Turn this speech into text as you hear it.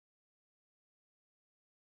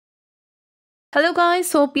Hello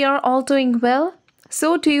guys, hope you are all doing well.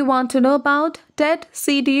 So do you want to know about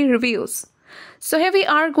Tedcd Reviews? So here we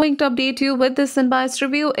are going to update you with this unbiased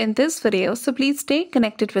review in this video, so please stay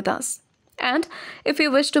connected with us. And if you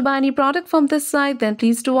wish to buy any product from this site, then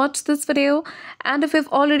please do watch this video. And if you've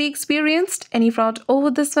already experienced any fraud over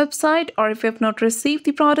this website, or if you have not received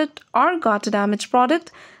the product or got a damaged product,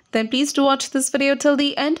 then please do watch this video till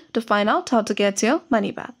the end to find out how to get your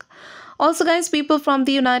money back. Also guys, people from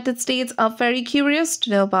the United States are very curious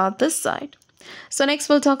to know about this site. So next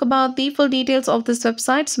we'll talk about the full details of this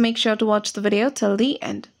website, so make sure to watch the video till the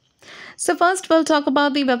end. So first we'll talk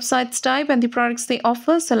about the website's type and the products they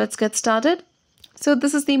offer, so let's get started. So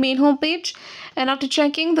this is the main homepage, and after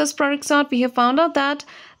checking this products out, we have found out that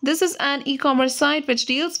this is an e-commerce site which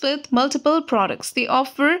deals with multiple products. They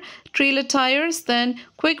offer trailer tires, then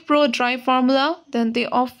Quick Pro dry formula, then they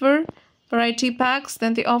offer variety packs,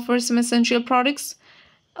 then they offer some essential products.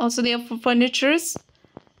 Also they offer furnitures,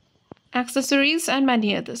 accessories, and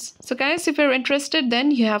many others. So guys, if you're interested,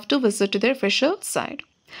 then you have to visit to their official site.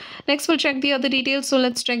 Next we'll check the other details, so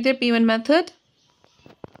let's check their payment method.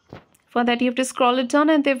 For that you have to scroll it down,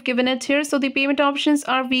 and they've given it here. So the payment options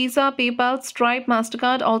are Visa, Paypal, Stripe,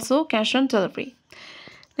 MasterCard, also cash on delivery.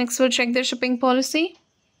 Next we'll check their shipping policy.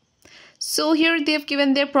 So here they have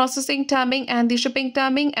given their processing timing and the shipping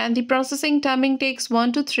timing, and the processing timing takes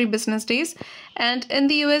 1 to 3 business days, and in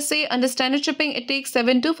the USA under standard shipping it takes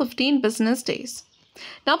 7 to 15 business days.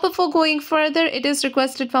 Now before going further, it is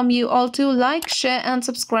requested from you all to like, share and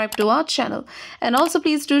subscribe to our channel, and also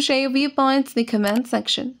please do share your viewpoints in the comment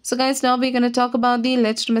section. So guys, now we're going to talk about the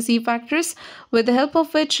legitimacy factors with the help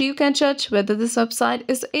of which you can judge whether this website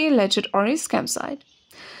is a legit or a scam site.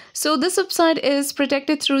 So this website is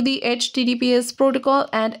protected through the HTTPS protocol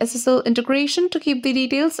and SSL integration to keep the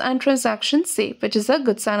details and transactions safe, which is a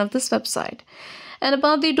good sign of this website. And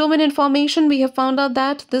about the domain information, we have found out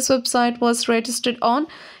that this website was registered on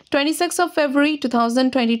 26th of February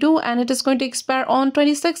 2022, and it is going to expire on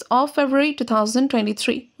 26th of February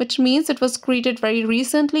 2023, which means it was created very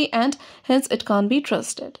recently and hence it can't be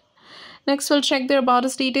trusted. Next we'll check their about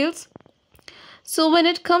us details. So when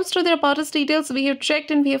it comes to their about us details, we have checked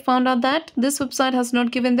and we have found out that this website has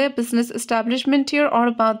not given their business establishment here or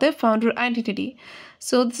about their founder identity.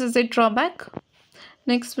 So this is a drawback.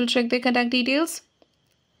 Next we'll check their contact details.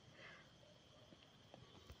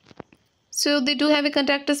 So they do have a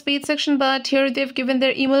contact us page section, but here they've given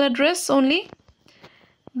their email address only.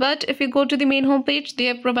 But if you go to the main homepage, they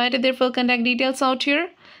have provided their full contact details out here.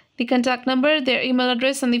 The contact number, their email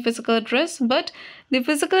address and the physical address, but the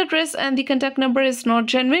physical address and the contact number is not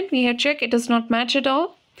genuine. We have checked, it does not match at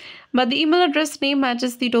all, but the email address name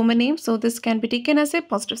matches the domain name, so this can be taken as a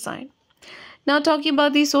positive sign. Now talking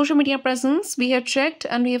about the social media presence, we have checked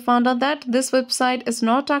and we have found out that this website is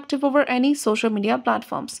not active over any social media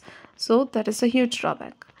platforms, so that is a huge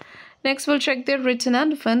drawback. Next we'll check their return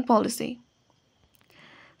and refund policy.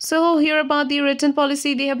 So here about the return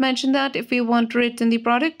policy, they have mentioned that if you want to return the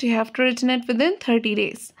product, you have to return it within 30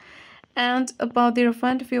 days. And about the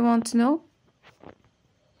refund, if you want to know,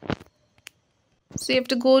 so you have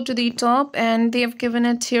to go to the top and they have given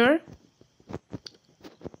it here.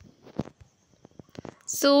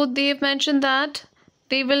 So they have mentioned that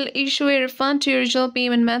they will issue a refund to your original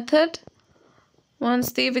payment method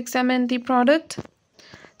once they've examined the product.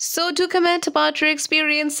 So do comment about your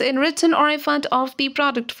experience in return or refund of the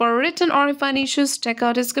product. For return or refund issues, check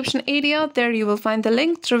out description area. There you will find the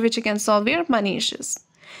link through which you can solve your money issues.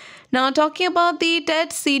 Now talking about the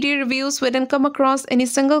Tedcd Reviews, we didn't come across any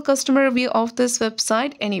single customer review of this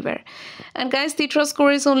website anywhere. And guys, the trust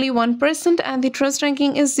score is only 1% and the trust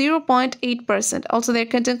ranking is 0.8%. Also their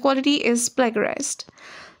content quality is plagiarized.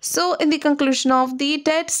 So in the conclusion of the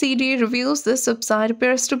Tedcd Reviews, this website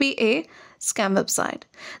appears to be a scam website.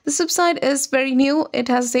 This website is very new. It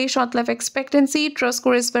has a short life expectancy. Trust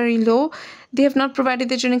score is very low. They have not provided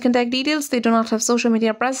the genuine contact details. They do not have social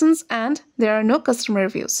media presence, and there are no customer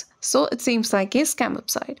reviews. So it seems like a scam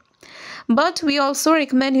website. But we also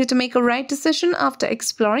recommend you to make a right decision after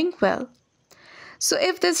exploring well. So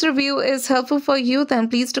if this review is helpful for you, then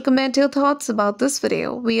please do comment your thoughts about this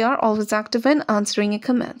video. We are always active in answering your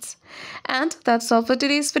comments. And that's all for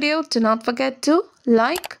today's video. Do not forget to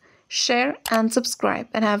like, share and subscribe,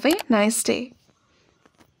 and have a nice day.